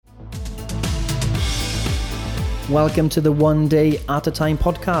Welcome to the One Day at a Time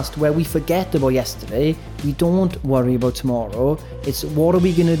podcast, where we forget about yesterday, we don't worry about tomorrow. It's what are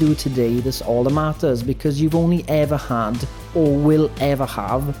we going to do today that's all that matters, because you've only ever had or will ever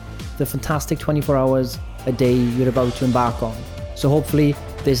have the fantastic 24 hours a day you're about to embark on. So hopefully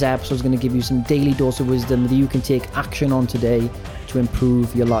this episode is going to give you some daily dose of wisdom that you can take action on today to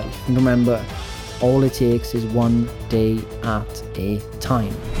improve your life. And remember, all it takes is one day at a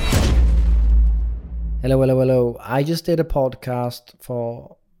time. Hello. I just did a podcast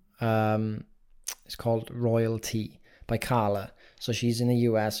for, it's called Royalty by Carla. So she's in the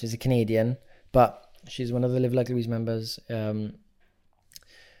US, she's a Canadian, but she's one of the Live Like Louise members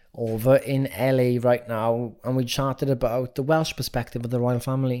over in LA right now. And we chatted about the Welsh perspective of the royal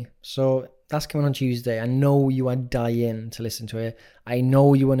family. So that's coming on Tuesday. I know you are dying to listen to it. I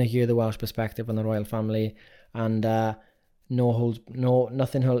know you want to hear the Welsh perspective on the royal family, and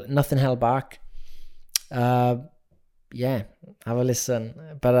nothing held back. Have a listen.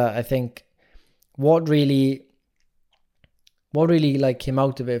 But I think what really like came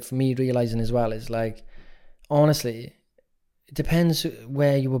out of it for me realizing as well is, like, honestly, it depends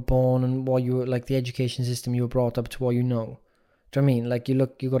where you were born and what you were, like, the education system you were brought up to, what you know. Do you know what I mean? Like, you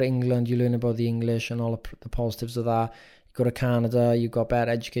go to England, you learn about the English and all the positives of that. You go to Canada, you got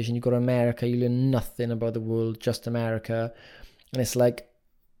better education. You go to America, you learn nothing about the world, just America. And it's like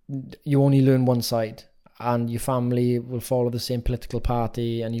you only learn one side. And your family will follow the same political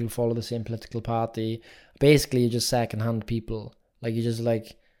party, and you'll follow the same political party. Basically, you're just second-hand people. Like, you're just,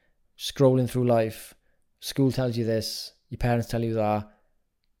 like, scrolling through life. School tells you this, your parents tell you that,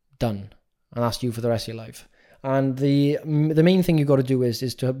 done. And that's you for the rest of your life. And the main thing you got to do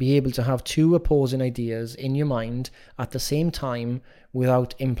is to be able to have two opposing ideas in your mind at the same time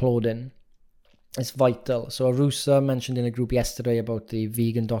without imploding. It's vital. So Arusa mentioned in a group yesterday about the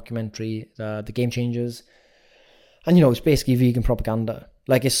vegan documentary, the Game Changers. And, it's basically vegan propaganda.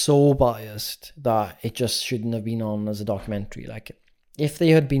 Like, it's so biased that it just shouldn't have been on as a documentary. Like, if they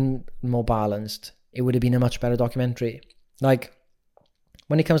had been more balanced, it would have been a much better documentary. Like,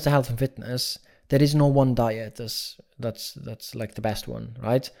 when it comes to health and fitness, there is no one diet that's like the best one,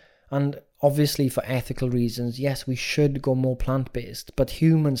 right? And obviously, for ethical reasons, yes, we should go more plant-based. But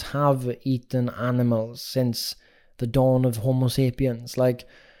humans have eaten animals since the dawn of Homo sapiens. Like,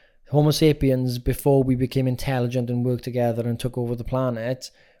 Homo sapiens, before we became intelligent and worked together and took over the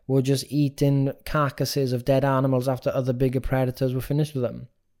planet, were just eating carcasses of dead animals after other bigger predators were finished with them.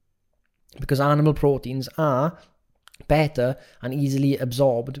 Because animal proteins are better and easily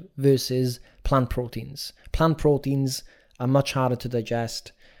absorbed versus plant proteins. Plant proteins are much harder to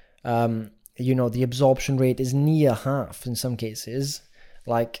digest. The absorption rate is near half in some cases,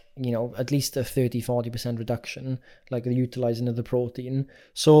 like, at least a 30-40% reduction, like the utilizing of the protein.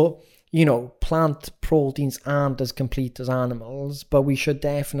 So, plant proteins aren't as complete as animals, but we should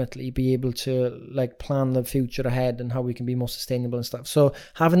definitely be able to, like, plan the future ahead and how we can be more sustainable and stuff. So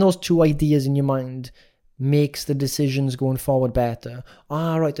having those two ideas in your mind makes the decisions going forward better.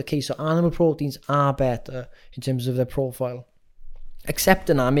 Right, okay, so animal proteins are better in terms of their profile.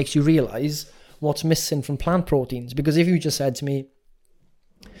 Accepting that makes you realize what's missing from plant proteins. Because if you just said to me,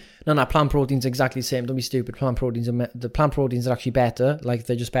 no, plant proteins are exactly the same, don't be stupid, the plant proteins are actually better, like,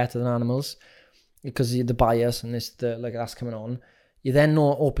 they're just better than animals, because the bias and that's coming on, you're then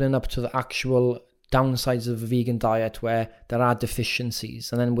not opening up to the actual downsides of a vegan diet where there are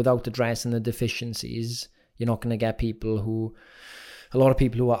deficiencies. And then without addressing the deficiencies, you're not going to get a lot of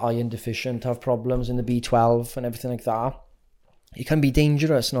people who are iron deficient have problems in the B12 and everything like that. It can be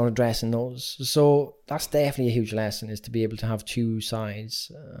dangerous not addressing those. So that's definitely a huge lesson, is to be able to have two sides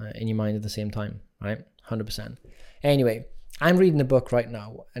in your mind at the same time, right? 100%. Anyway, I'm reading a book right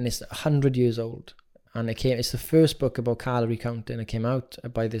now, and it's 100 years old. And it's the first book about calorie counting. It came out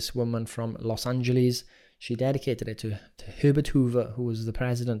by this woman from Los Angeles. She dedicated it to Herbert Hoover, who was the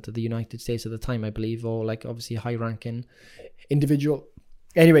president of the United States at the time, I believe, or, like, obviously a high-ranking individual.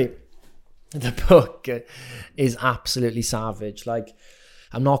 Anyway, the book is absolutely savage. Like,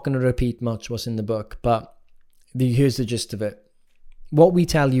 I'm not going to repeat much what's in the book, but here's the gist of it. What we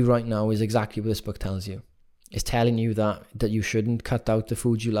tell you right now is exactly what this book tells you. It's telling you that you shouldn't cut out the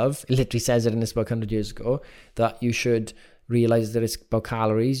foods you love. It literally says it in this book 100 years ago, that you should realize that it's about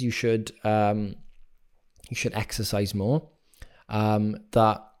calories. You should exercise more.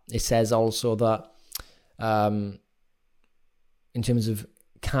 That it says also that in terms of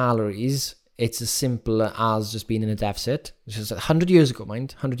calories, it's as simple as just being in a deficit. Which is 100 years ago,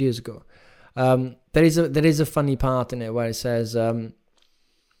 mind, 100 years ago. There is a funny part in it where it says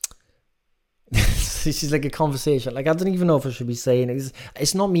this is like a conversation. Like, I don't even know if I should be saying it.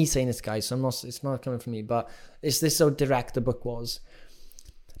 It's not me saying this, guys, so it's not coming from me, but it's this how direct the book was.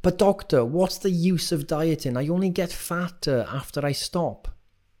 But doctor, what's the use of dieting? I only get fatter after I stop.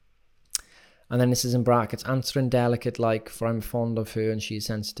 And then this is in brackets, answering delicate like, for I'm fond of her and she's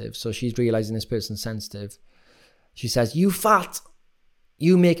sensitive. So she's realizing this person's sensitive. She says, you fat,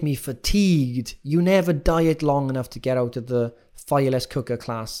 you make me fatigued. You never diet long enough to get out of the fireless cooker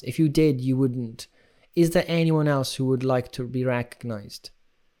class. If you did, you wouldn't. Is there anyone else who would like to be recognized?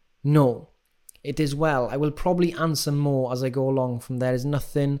 No. It is well. I will probably answer more as I go along from there is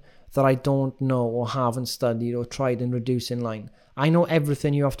nothing that I don't know or haven't studied or tried and reduce in line. I know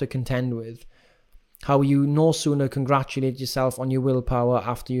everything you have to contend with. How you no sooner congratulate yourself on your willpower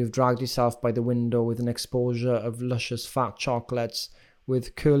after you've dragged yourself by the window with an exposure of luscious fat chocolates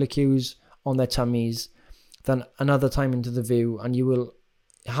with curlicues on their tummies than another time into the view, and you will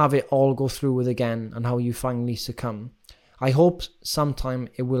have it all go through with again, and how you finally succumb. I hope sometime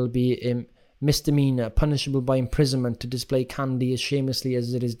it will be a misdemeanor punishable by imprisonment to display candy as shamelessly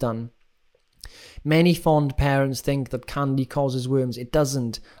as it is done. Many fond parents think that candy causes worms. It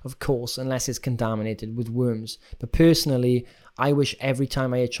doesn't, of course, unless it's contaminated with worms. But personally, I wish every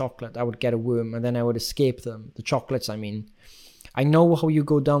time I ate chocolate I would get a worm and then I would escape them. The chocolates, I mean. I know how you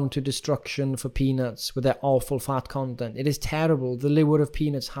go down to destruction for peanuts with their awful fat content. It is terrible, the lure of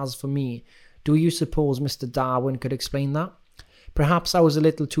peanuts has for me. Do you suppose Mr. Darwin could explain that? Perhaps I was a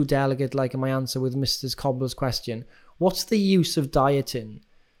little too delicate like in my answer with Mrs. Cobbler's question. What's the use of dieting?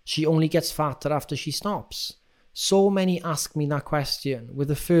 She only gets fatter after she stops. So many ask me that question,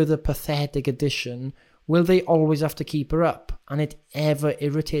 with a further pathetic addition, will they always have to keep her up? And it ever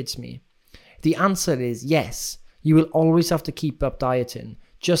irritates me. The answer is yes, you will always have to keep up dieting,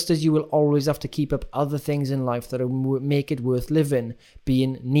 just as you will always have to keep up other things in life that make it worth living,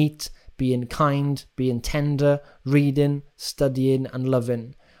 being neat, being kind, being tender, reading, studying and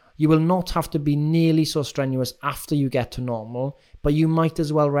loving. You will not have to be nearly so strenuous after you get to normal, but you might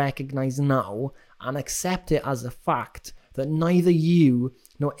as well recognize now and accept it as a fact that neither you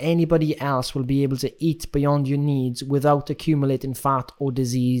nor anybody else will be able to eat beyond your needs without accumulating fat or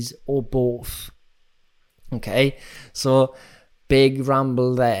disease or both. Okay, so big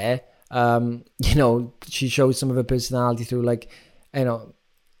ramble there. She shows some of her personality through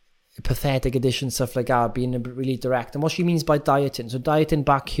pathetic addition, stuff like that, being a bit really direct. And what she means by dieting, so dieting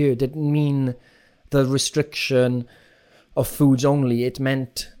back here didn't mean the restriction of foods only. It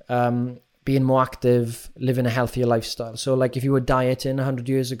meant being more active, living a healthier lifestyle. So like if you were dieting 100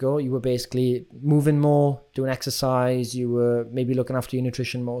 years ago, you were basically moving more, doing exercise, you were maybe looking after your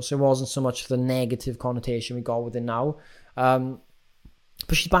nutrition more. So it wasn't so much the negative connotation we got with it now. But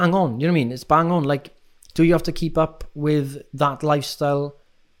she's bang on, you know what I mean? It's bang on. Like, do you have to keep up with that lifestyle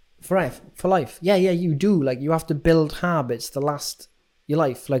for life? Yeah, you do. Like, you have to build habits to last your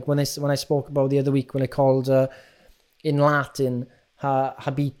life. Like when I spoke about the other week when I called in Latin,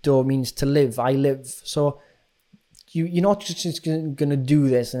 habito means to live. I live. So you're not just going to do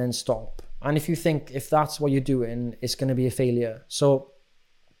this and then stop. And if you think if that's what you're doing, it's going to be a failure. So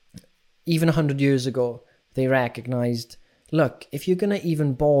even 100 years ago, they recognized, look, if you're going to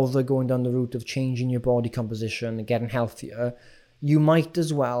even bother going down the route of changing your body composition and getting healthier, you might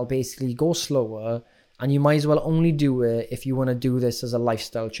as well basically go slower, and you might as well only do it if you want to do this as a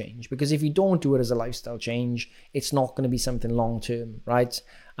lifestyle change. Because if you don't do it as a lifestyle change, it's not going to be something long term, right?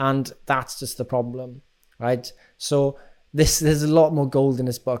 And that's just the problem, right? So there's a lot more gold in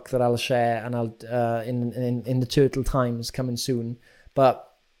this book that I'll share, and I'll in the Turtle Times coming soon. But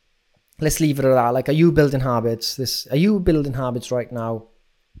let's leave it at that. Like, are you building habits? Are you building habits right now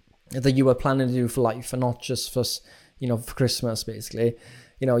that you are planning to do for life, and not just for for Christmas, basically?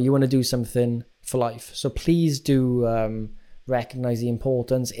 You want to do something for life. So please do recognize the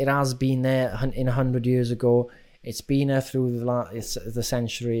importance. It has been there in 100 years ago. It's been there through the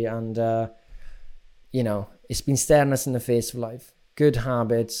century, and it's been staring us in the face of life. Good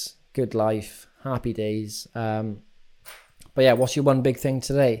habits, good life, happy days. But yeah, what's your one big thing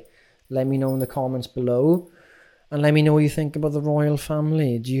today? Let me know in the comments below. And let me know what you think about the royal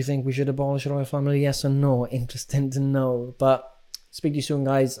family. Do you think we should abolish the royal family? Yes or no? Interesting to know. But speak to you soon,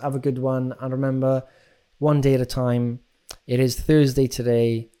 guys. Have a good one. And remember, one day at a time. It is Thursday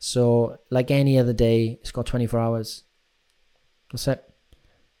today. So like any other day, it's got 24 hours. That's it.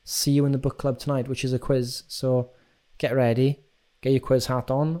 See you in the book club tonight, which is a quiz. So get ready. Get your quiz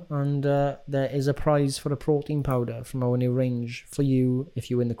hat on. And there is a prize for a protein powder from our new range for you if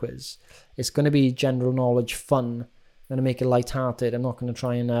you win the quiz. It's going to be general knowledge fun. I'm going to make it light-hearted. I'm not going to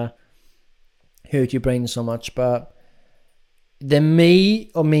try and hurt your brain so much. But there may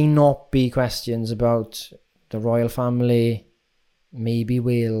or may not be questions about the royal family, maybe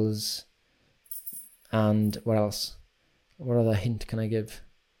Wales, and what else? What other hint can I give?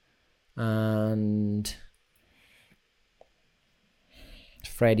 And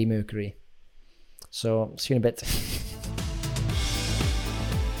Freddie Mercury. So, see you in a bit.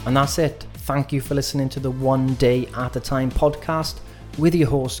 And that's it. Thank you for listening to the One Day at a Time podcast with your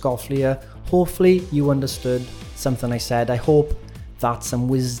host, Golf Lear. Hopefully you understood something I said. I hope that some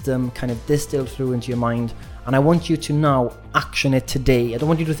wisdom kind of distilled through into your mind. And I want you to now action it today. I don't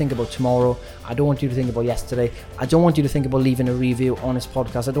want you to think about tomorrow. I don't want you to think about yesterday. I don't want you to think about leaving a review on this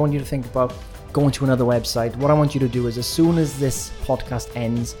podcast. I don't want you to think about going to another website. What I want you to do is, as soon as this podcast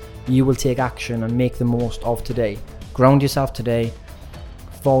ends, you will take action and make the most of today. Ground yourself today.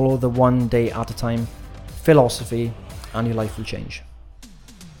 Follow the One Day at a Time philosophy, and your life will change.